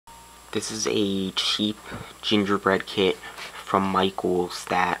This is a cheap gingerbread kit from Michael's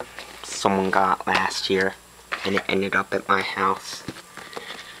that someone got last year, and it ended up at my house.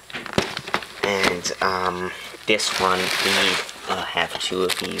 And this one, we have two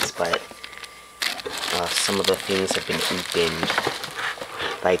of these, but some of the things have been opened,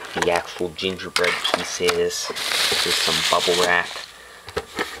 like the actual gingerbread pieces. There's some bubble wrap.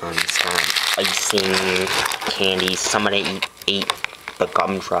 It's got icing, candy. Somebody ate the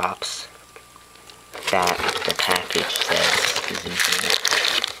gumdrops that the package says is in here.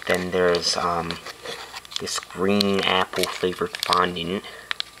 Then there's this green apple flavored fondant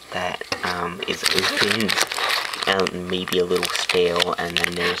that is open and maybe a little stale. And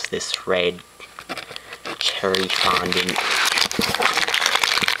then there's this red cherry fondant.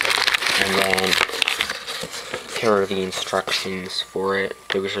 And then here are the instructions for it.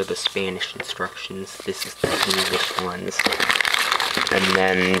 Those are the Spanish instructions. This is the English ones. And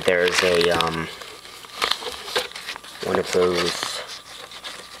then there's a one of those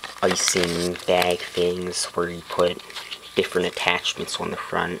icing bag things where you put different attachments on the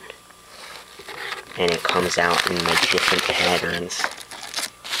front, and it comes out in like different patterns.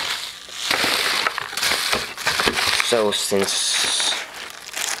 So since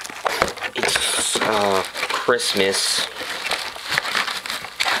it's Christmas,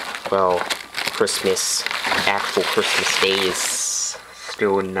 well, actual Christmas Day is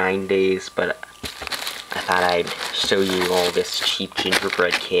still in 9 days, but I thought I'd show you all this cheap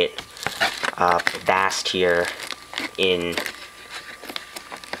gingerbread kit. Last year in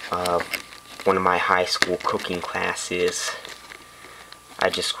one of my high school cooking classes, I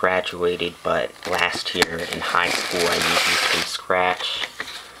just graduated, but last year in high school I used these from scratch.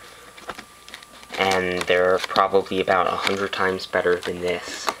 And they're probably about 100 times better than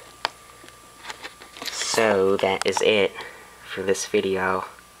this. So that is it for this video.